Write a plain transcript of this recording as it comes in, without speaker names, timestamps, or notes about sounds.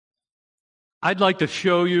I'd like to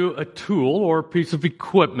show you a tool or a piece of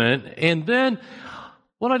equipment, and then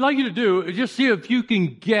what I'd like you to do is just see if you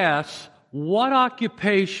can guess what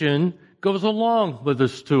occupation goes along with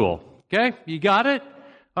this tool. Okay? You got it?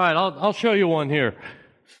 All right, I'll show you one here.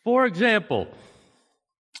 For example,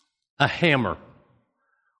 a hammer.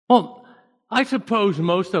 Well, I suppose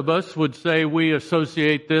most of us would say we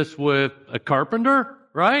associate this with a carpenter,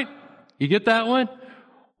 right? You get that one?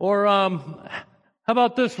 Or how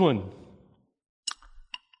about this one?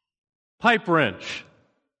 Pipe wrench.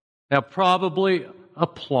 Now, probably a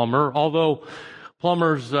plumber, although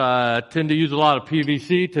plumbers tend to use a lot of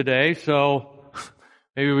PVC today, so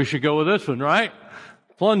maybe we should go with this one, right?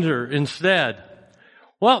 Plunger instead.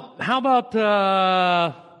 Well, how about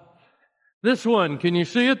this one? Can you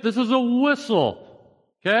see it? This is a whistle.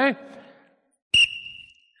 Okay?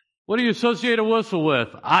 What do you associate a whistle with?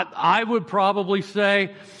 I would probably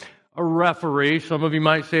say a referee. Some of you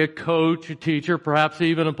might say a coach, a teacher, perhaps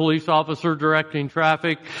even a police officer directing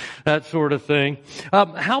traffic, that sort of thing.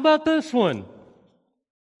 How about this one?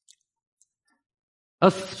 A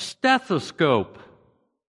stethoscope.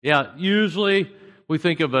 Yeah, usually we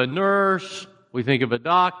think of a nurse, we think of a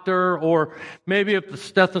doctor, or maybe if the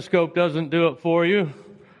stethoscope doesn't do it for you,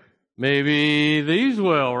 maybe these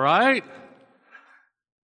will, right?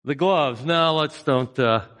 The gloves. No, let's don't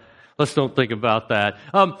think about that.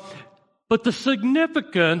 But the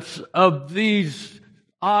significance of these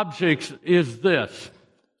objects is this.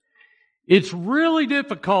 It's really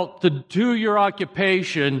difficult to do your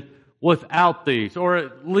occupation without these, or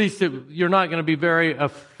at least you're not going to be very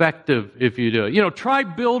effective if you do it. You know, try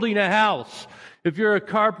building a house if you're a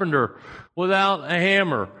carpenter without a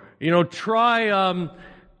hammer. You know, try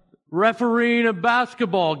refereeing a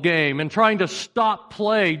basketball game and trying to stop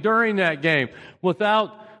play during that game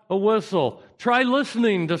without a whistle. Try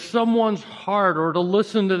listening to someone's heart or to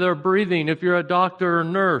listen to their breathing if you're a doctor or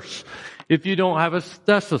nurse, if you don't have a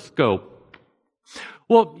stethoscope.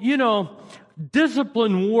 Well, you know,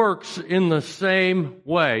 discipline works in the same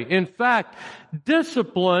way. In fact,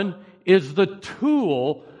 discipline is the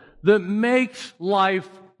tool that makes life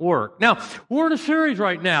work. Now, we're in a series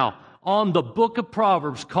right now on the book of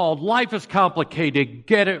Proverbs called Life is Complicated,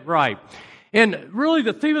 Get It Right. And really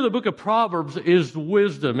the theme of the book of Proverbs is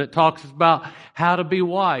wisdom. It talks about how to be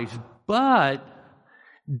wise. But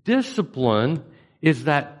discipline is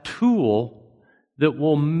that tool that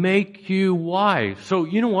will make you wise. So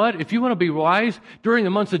you know what? If you want to be wise, during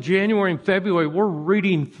the months of January and February, we're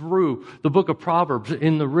reading through the book of Proverbs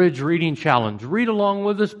in the Ridge Reading Challenge. Read along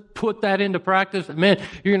with us, put that into practice, and man,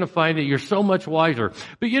 you're going to find that you're so much wiser.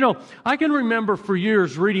 But you know, I can remember for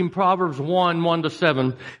years reading Proverbs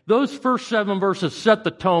 1:1-7. Those first 7 verses set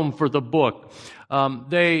the tone for the book.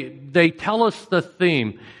 They tell us the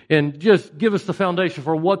theme and just give us the foundation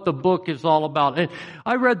for what the book is all about. And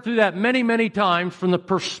I read through that many, many times from the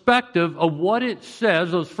perspective of what it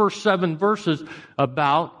says, those first 7 verses,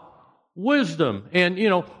 about wisdom. And, you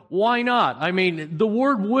know, why not? I mean, the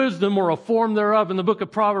word wisdom or a form thereof in the book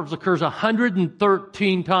of Proverbs occurs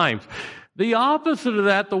 113 times. The opposite of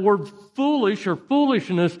that, the word foolish or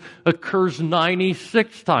foolishness, occurs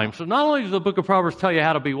 96 times. So not only does the book of Proverbs tell you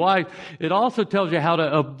how to be wise, it also tells you how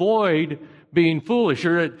to avoid being foolish,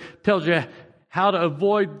 or it tells you how to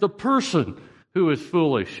avoid the person who is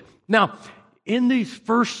foolish. Now, in these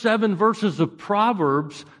first 7 verses of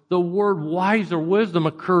Proverbs, the word wise or wisdom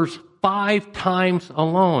occurs 5 times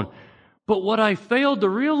alone. But what I failed to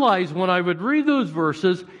realize when I would read those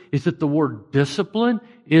verses is that the word discipline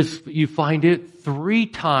you find it 3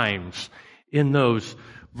 times in those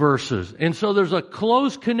verses. And so there's a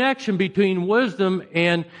close connection between wisdom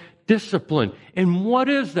and discipline. And what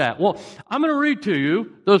is that? Well, I'm going to read to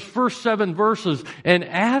you those first 7 verses, and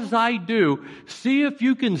as I do, see if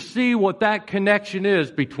you can see what that connection is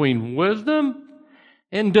between wisdom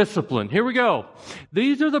and discipline. Here we go.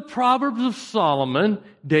 These are the Proverbs of Solomon,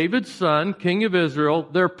 David's son, king of Israel.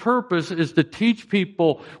 Their purpose is to teach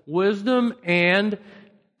people wisdom and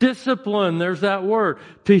discipline. There's that word.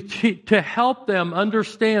 To help them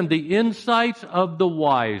understand the insights of the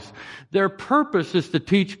wise. Their purpose is to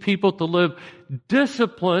teach people to live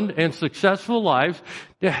disciplined and successful lives,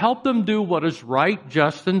 to help them do what is right,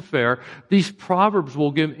 just, and fair. These Proverbs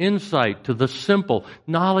will give insight to the simple,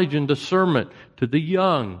 knowledge and discernment to the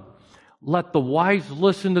young. Let the wise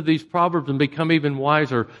listen to these Proverbs and become even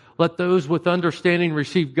wiser. Let those with understanding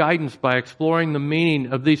receive guidance by exploring the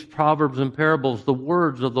meaning of these Proverbs and parables, the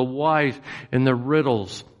words of the wise and the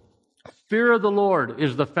riddles. Fear of the Lord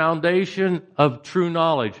is the foundation of true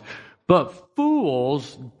knowledge, but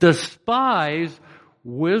fools despise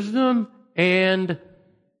wisdom and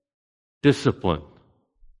discipline.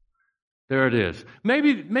 There it is.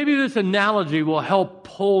 Maybe this analogy will help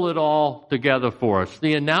pull it all together for us.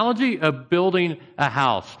 The analogy of building a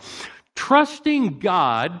house. Trusting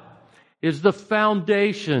God is the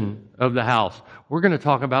foundation of the house. We're going to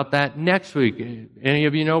talk about that next week. Any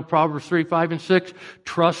of you know Proverbs 3, 5, and 6?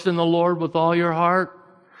 Trust in the Lord with all your heart.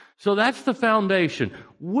 So that's the foundation.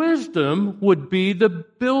 Wisdom would be the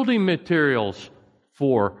building materials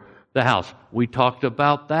for the house. We talked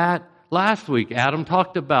about that last week. Adam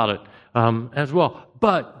talked about it as well.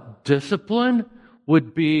 But discipline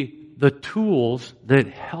would be the tools that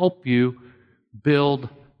help you build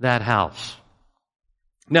that house.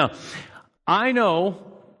 Now, I know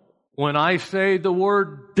when I say the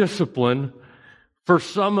word discipline, for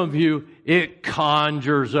some of you, it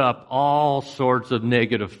conjures up all sorts of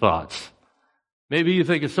negative thoughts. Maybe you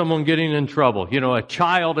think of someone getting in trouble, a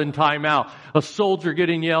child in timeout, a soldier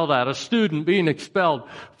getting yelled at, a student being expelled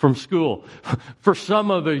from school. For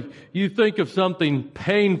some of you think of something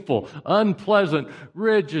painful, unpleasant,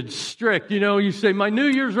 rigid, strict. You say, my New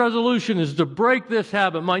Year's resolution is to break this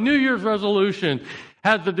habit. My New Year's resolution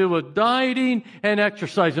has to do with dieting and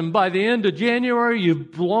exercise. And by the end of January,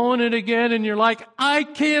 you've blown it again and you're like, I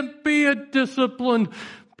can't be a disciplined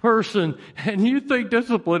person. And you think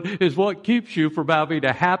discipline is what keeps you from having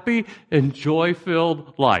a happy and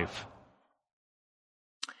joy-filled life.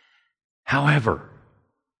 However,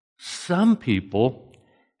 some people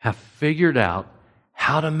have figured out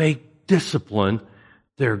how to make discipline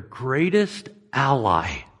their greatest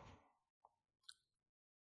ally.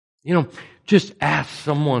 Just ask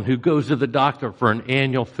someone who goes to the doctor for an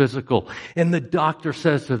annual physical, and the doctor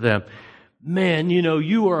says to them, man,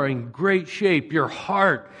 you are in great shape. Your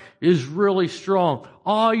heart is really strong.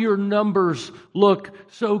 All your numbers look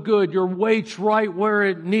so good. Your weight's right where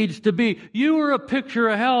it needs to be. You are a picture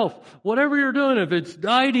of health. Whatever you're doing, if it's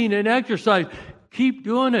dieting and exercise, keep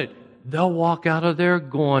doing it. They'll walk out of there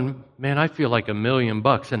going, man, I feel like $1 million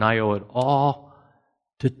and I owe it all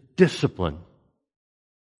to discipline.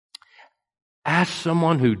 Ask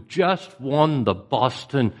someone who just won the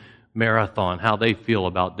Boston Marathon how they feel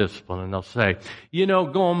about discipline, and they'll say,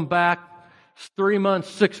 going back 3 months,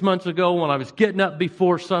 6 months ago when I was getting up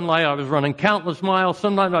before sunlight, I was running countless miles.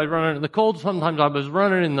 Sometimes I was running in the cold, sometimes I was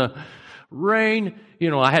running in the rain.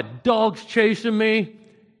 I had dogs chasing me.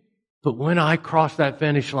 But when I crossed that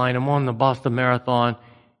finish line and won the Boston Marathon,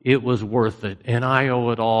 it was worth it, and I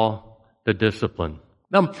owe it all to discipline.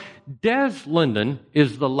 Now, Des Linden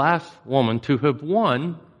is the last woman to have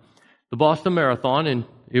won the Boston Marathon, and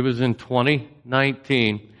it was in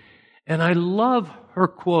 2019. And I love her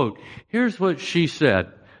quote. Here's what she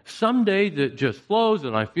said. Some days it just flows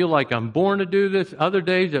and I feel like I'm born to do this. Other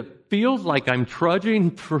days it feels like I'm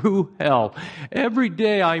trudging through hell. Every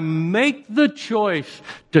day I make the choice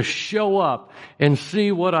to show up and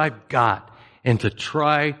see what I've got and to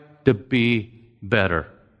try to be better.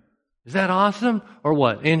 Is that awesome or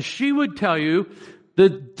what? And she would tell you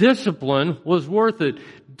that discipline was worth it.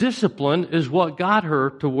 Discipline is what got her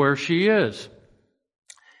to where she is.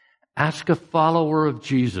 Ask a follower of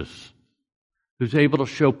Jesus who's able to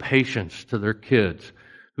show patience to their kids,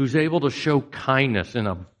 who's able to show kindness in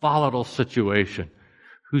a volatile situation,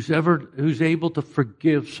 who's able to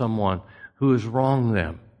forgive someone who has wronged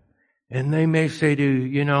them. And they may say to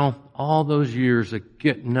you, all those years of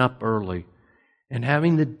getting up early and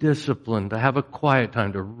having the discipline to have a quiet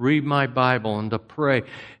time, to read my Bible and to pray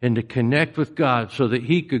and to connect with God so that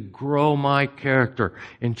He could grow my character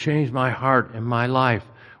and change my heart and my life.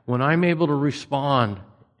 When I'm able to respond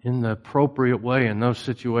in the appropriate way in those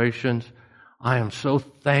situations, I am so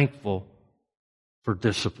thankful for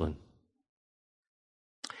discipline.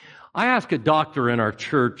 I asked a doctor in our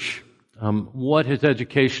church what his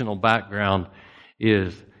educational background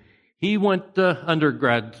is. He went to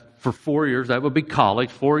undergrad for 4 years. That would be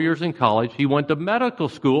college, 4 years in college. He went to medical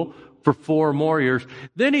school for 4 more years.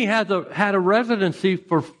 Then he had a residency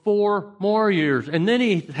for 4 more years. And then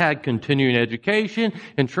he had continuing education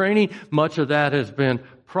and training. Much of that has been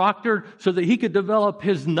proctored so that he could develop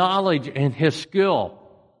his knowledge and his skill.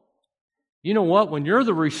 You know what? When you're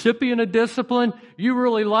the recipient of discipline, you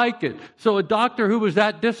really like it. So a doctor who was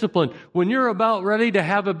that disciplined, when you're about ready to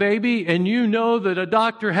have a baby and you know that a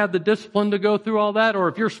doctor had the discipline to go through all that, or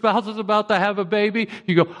if your spouse is about to have a baby,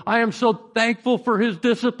 you go, I am so thankful for his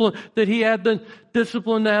discipline that he had the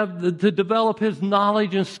discipline to develop his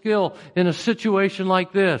knowledge and skill in a situation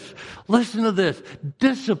like this. Listen to this.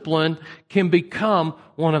 Discipline can become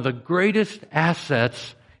one of the greatest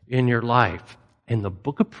assets in your life. And the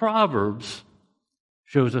book of Proverbs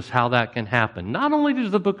shows us how that can happen. Not only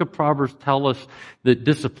does the book of Proverbs tell us that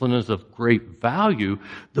discipline is of great value,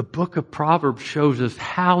 the book of Proverbs shows us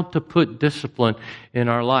how to put discipline in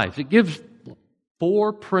our lives. It gives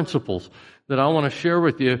 4 principles that I want to share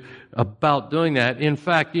with you about doing that. In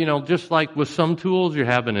fact, just like with some tools, you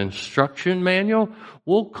have an instruction manual.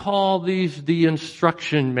 We'll call these the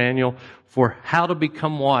instruction manual for how to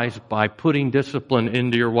become wise by putting discipline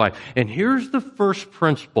into your life. And here's the first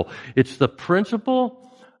principle. It's the principle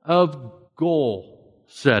of goal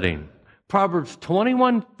setting. Proverbs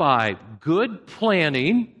 21:5, good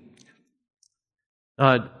planning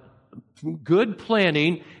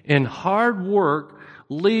and hard work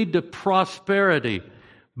lead to prosperity,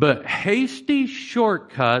 but hasty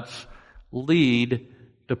shortcuts lead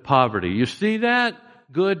to poverty. You see that?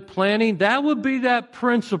 Good planning. That would be that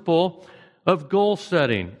principle of goal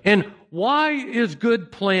setting. And why is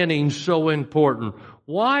good planning so important?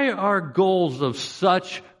 Why are goals of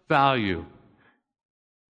such value?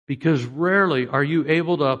 Because rarely are you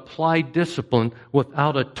able to apply discipline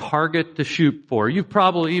without a target to shoot for. You've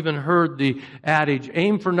probably even heard the adage,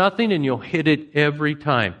 aim for nothing and you'll hit it every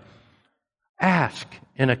time. Ask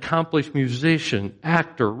an accomplished musician,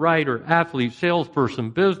 actor, writer, athlete, salesperson,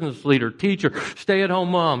 business leader, teacher,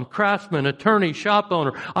 stay-at-home mom, craftsman, attorney, shop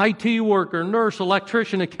owner, IT worker, nurse,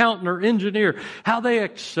 electrician, accountant, or engineer, how they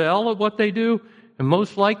excel at what they do. And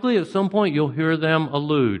most likely at some point you'll hear them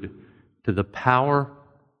allude to the power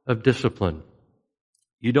of discipline.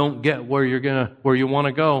 You don't get where you want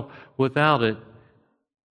to go without it.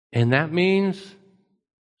 And that means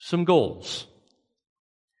some goals.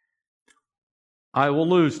 I will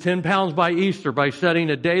lose 10 pounds by Easter by setting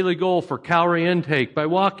a daily goal for calorie intake, by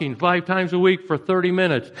walking 5 times a week for 30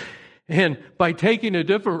 minutes, and by taking a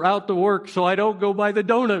different route to work so I don't go by the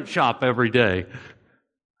donut shop every day.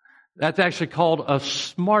 That's actually called a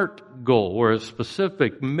SMART goal, where it's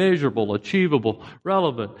specific, measurable, achievable,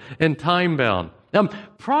 relevant, and time-bound. Now,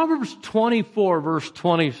 Proverbs 24, verse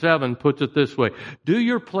 27 puts it this way. Do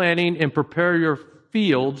your planning and prepare your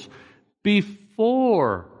fields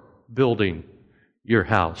before building your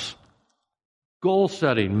house. Goal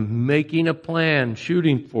setting, making a plan,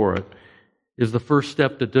 shooting for it, is the first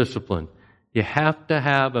step to discipline. You have to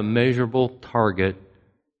have a measurable target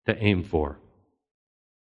to aim for.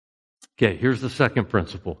 Okay, here's the second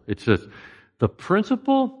principle. It says, the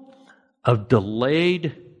principle of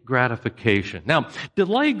delayed gratification. Now,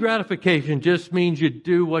 delayed gratification just means you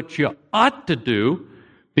do what you ought to do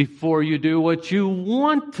before you do what you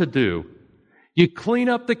want to do. You clean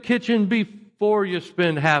up the kitchen before you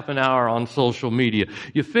spend half an hour on social media.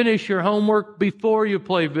 You finish your homework before you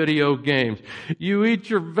play video games. You eat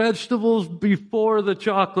your vegetables before the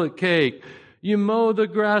chocolate cake. You mow the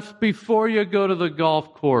grass before you go to the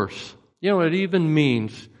golf course. It even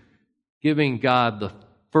means giving God the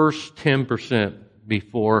first 10%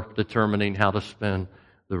 before determining how to spend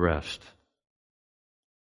the rest.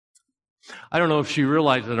 I don't know if she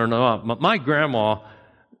realized it or not, but my grandma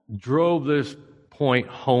drove this point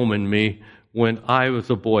home in me when I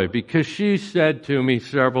was a boy, because she said to me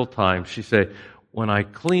several times, she said, when I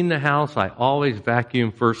clean the house, I always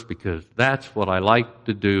vacuum first because that's what I like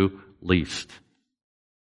to do least.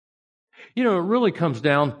 It really comes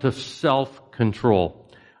down to self-control.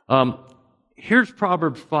 Here's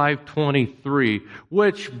Proverbs 5:23,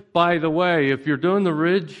 which, by the way, if you're doing the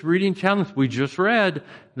Ridge Reading Challenge, we just read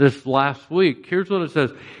this last week. Here's what it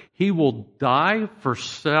says. He will die for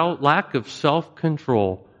lack of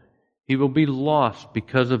self-control. He will be lost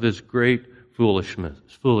because of his great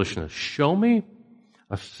foolishness. Show me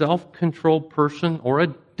a self-controlled person or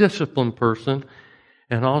a disciplined person,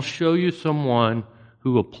 and I'll show you someone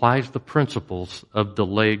who applies the principles of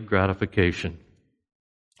delayed gratification.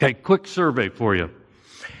 Okay, quick survey for you.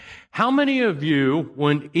 How many of you,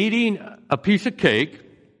 when eating a piece of cake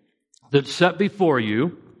that's set before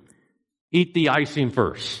you, eat the icing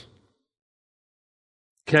first?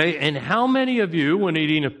 Okay, and how many of you, when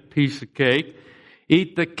eating a piece of cake,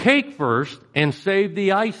 eat the cake first and save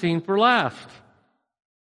the icing for last?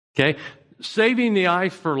 Okay, saving the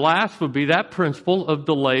ice for last would be that principle of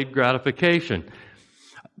delayed gratification.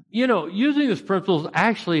 Using this principle has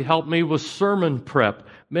actually helped me with sermon prep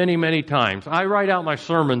many, many times. I write out my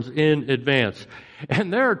sermons in advance.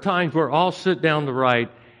 And there are times where I'll sit down to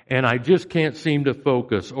write and I just can't seem to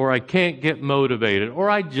focus, or I can't get motivated, or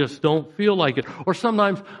I just don't feel like it. Or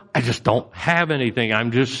sometimes I just don't have anything.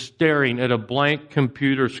 I'm just staring at a blank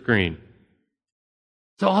computer screen.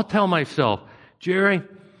 So I'll tell myself, Jerry,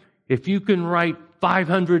 if you can write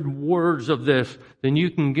 500 words of this, then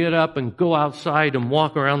you can get up and go outside and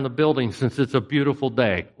walk around the building since it's a beautiful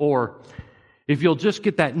day. Or If you'll just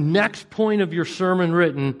get that next point of your sermon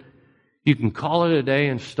written, you can call it a day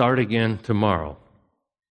and start again tomorrow.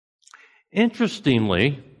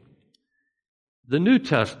 Interestingly, the New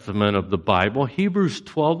Testament of the Bible, Hebrews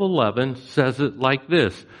 12:11, says it like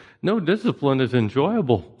this: no discipline is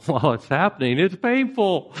enjoyable while it's happening. It's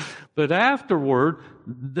painful. But afterward,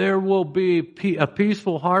 there will be a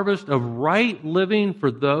peaceful harvest of right living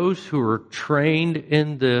for those who are trained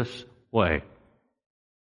in this way.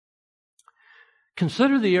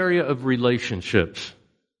 Consider the area of relationships.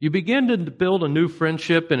 You begin to build a new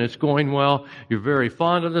friendship and it's going well. You're very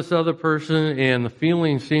fond of this other person and the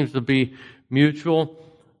feeling seems to be mutual,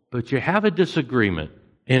 but you have a disagreement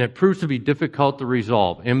and it proves to be difficult to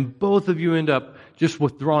resolve. And both of you end up just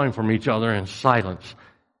withdrawing from each other in silence.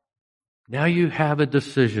 Now you have a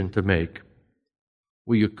decision to make.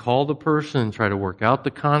 Will you call the person and try to work out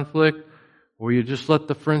the conflict, or will you just let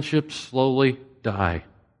the friendship slowly die?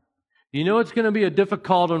 You know it's going to be a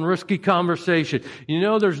difficult and risky conversation. You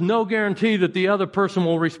know there's no guarantee that the other person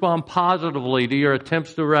will respond positively to your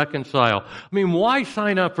attempts to reconcile. I mean, why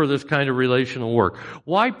sign up for this kind of relational work?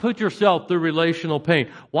 Why put yourself through relational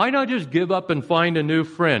pain? Why not just give up and find a new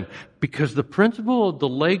friend? Because the principle of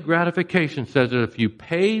delayed gratification says that if you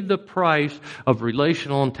pay the price of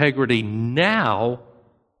relational integrity now,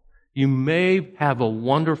 you may have a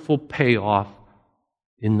wonderful payoff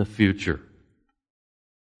in the future.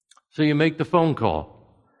 So you make the phone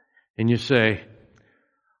call and you say,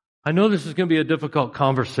 I know this is going to be a difficult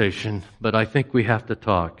conversation, but I think we have to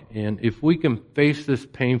talk. And if we can face this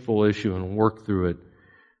painful issue and work through it,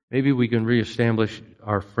 maybe we can reestablish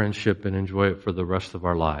our friendship and enjoy it for the rest of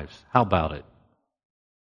our lives. How about it?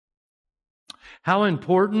 How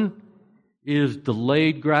important is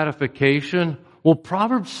delayed gratification? Well,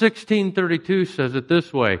 Proverbs 16:32 says it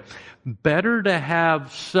this way: better to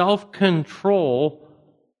have self-control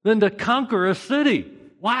than to conquer a city.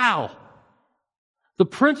 Wow! The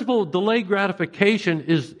principle of delayed gratification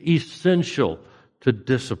is essential to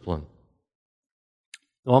discipline.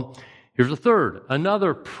 Well, here's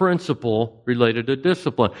another principle related to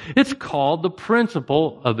discipline. It's called the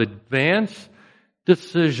principle of advanced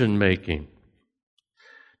decision making.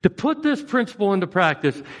 To put this principle into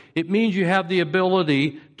practice, it means you have the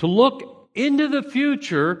ability to look into the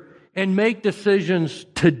future and make decisions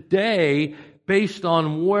today based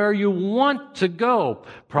on where you want to go.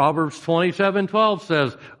 Proverbs 27:12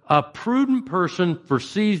 says, a prudent person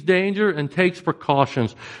foresees danger and takes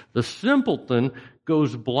precautions. The simpleton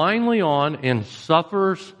goes blindly on and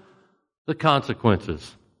suffers the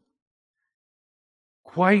consequences.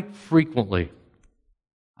 Quite frequently,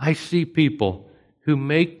 I see people who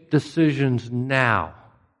make decisions now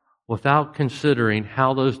without considering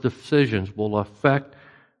how those decisions will affect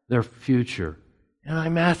their future. And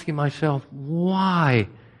I'm asking myself, why?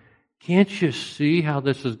 Can't you see how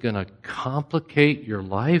this is going to complicate your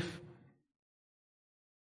life?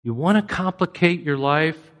 You want to complicate your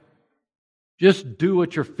life? Just do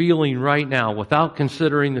what you're feeling right now without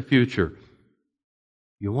considering the future.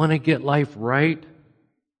 You want to get life right?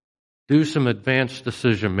 Do some advanced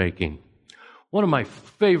decision making. One of my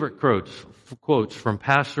favorite quotes from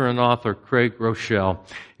pastor and author Craig Rochelle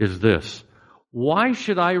is this: why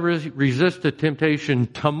should I resist a temptation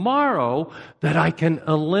tomorrow that I can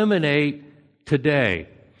eliminate today?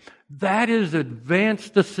 That is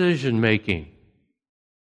advanced decision making.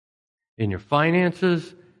 In your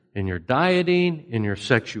finances, in your dieting, in your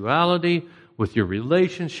sexuality, with your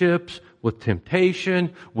relationships, with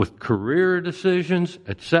temptation, with career decisions,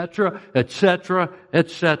 etc., etc.,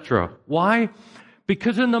 etc. Why?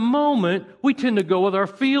 Because in the moment, we tend to go with our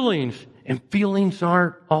feelings. And feelings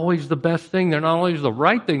aren't always the best thing. They're not always the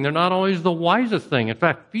right thing. They're not always the wisest thing. In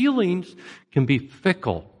fact, feelings can be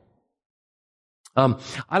fickle.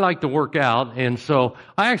 I like to work out, and so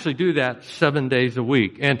I actually do that 7 days a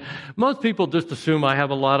week. And most people just assume I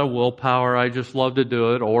have a lot of willpower, I just love to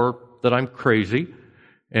do it, or that I'm crazy.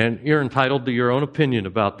 And you're entitled to your own opinion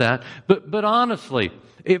about that. But honestly,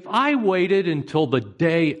 if I waited until the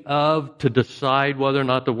day of to decide whether or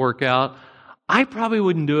not to work out, I probably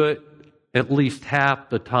wouldn't do it at least half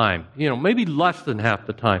the time. Maybe less than half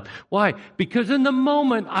the time. Why? Because in the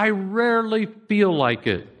moment, I rarely feel like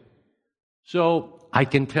it. So I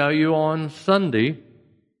can tell you on Sunday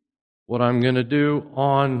what I'm going to do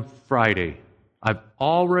on Friday. I've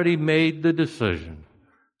already made the decision.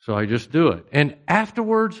 So I just do it. And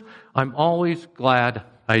afterwards, I'm always glad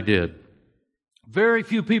I did. Very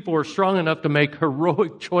few people are strong enough to make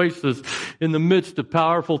heroic choices in the midst of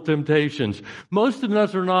powerful temptations. Most of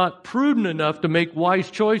us are not prudent enough to make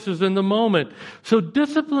wise choices in the moment. So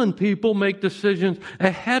disciplined people make decisions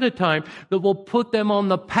ahead of time that will put them on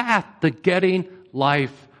the path to getting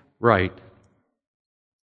life right.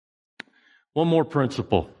 One more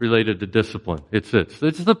principle related to discipline. It's this.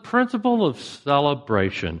 It's the principle of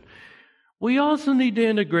celebration. We also need to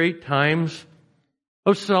integrate times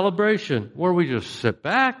of celebration where we just sit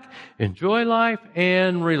back, enjoy life,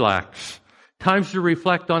 and relax. Times to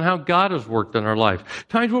reflect on how God has worked in our life.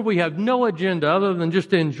 Times where we have no agenda other than just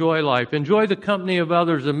to enjoy life, enjoy the company of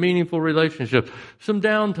others and meaningful relationships, some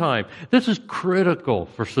downtime. This is critical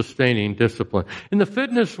for sustaining discipline. In the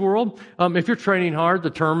fitness world, if you're training hard, the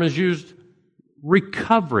term is used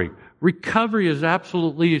recovery. Recovery is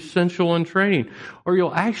absolutely essential in training, or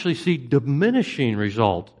you'll actually see diminishing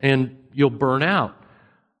results and you'll burn out.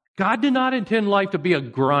 God did not intend life to be a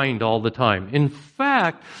grind all the time. In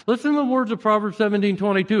fact, listen to the words of Proverbs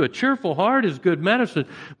 17:22. A cheerful heart is good medicine,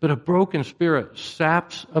 but a broken spirit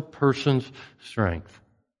saps a person's strength.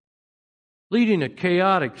 Leading a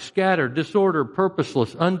chaotic, scattered, disordered,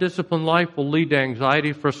 purposeless, undisciplined life will lead to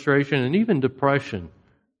anxiety, frustration, and even depression.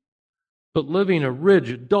 But living a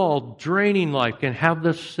rigid, dull, draining life can have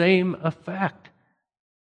the same effect.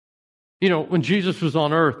 You know, when Jesus was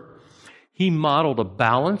on earth, He modeled a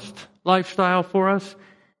balanced lifestyle for us.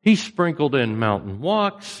 He sprinkled in mountain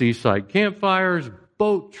walks, seaside campfires,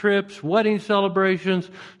 boat trips, wedding celebrations,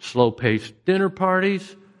 slow-paced dinner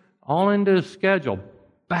parties, all into his schedule.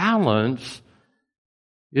 Balance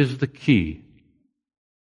is the key.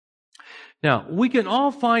 Now, we can all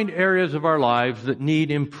find areas of our lives that need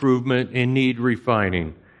improvement and need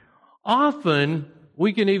refining. Often,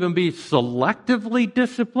 we can even be selectively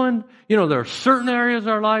disciplined. You know, there are certain areas of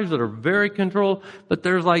our lives that are very controlled, but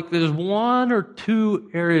there's one or two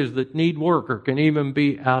areas that need work or can even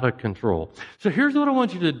be out of control. So here's what I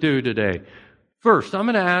want you to do today. First, I'm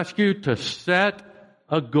going to ask you to set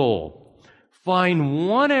a goal. Find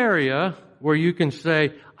one area where you can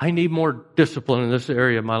say, I need more discipline in this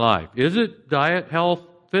area of my life. Is it diet, health,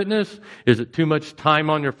 fitness? Is it too much time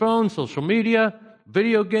on your phone, social media,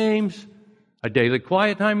 video games? A daily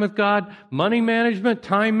quiet time with God, money management,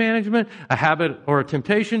 time management, a habit or a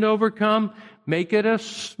temptation to overcome. Make it a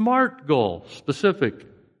SMART goal, specific,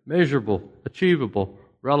 measurable, achievable,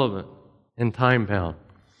 relevant, and time-bound.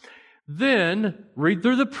 Then read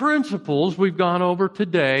through the principles we've gone over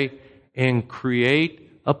today and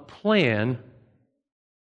create a plan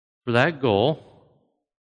for that goal.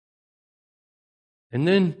 And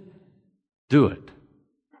then do it.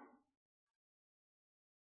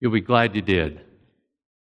 You'll be glad you did.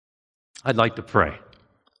 I'd like to pray.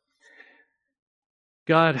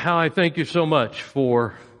 God, how I thank you so much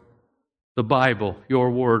for the Bible, your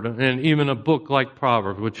word, and even a book like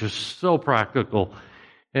Proverbs, which is so practical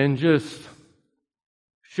and just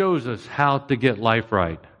shows us how to get life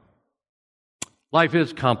right. Life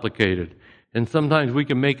is complicated, and sometimes we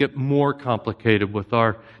can make it more complicated with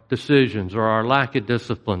our decisions or our lack of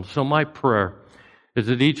discipline. So my prayer is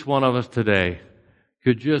that each one of us today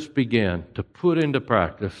could just begin to put into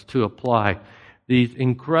practice, to apply these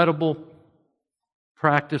incredible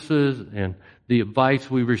practices and the advice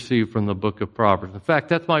we receive from the book of Proverbs. In fact,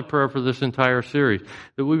 that's my prayer for this entire series,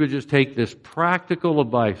 that we would just take this practical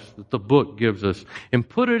advice that the book gives us and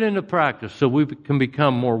put it into practice so we can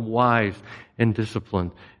become more wise and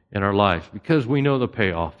disciplined in our lives, because we know the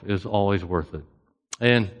payoff is always worth it.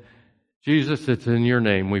 And Jesus, it's in your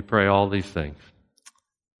name we pray all these things.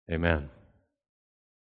 Amen.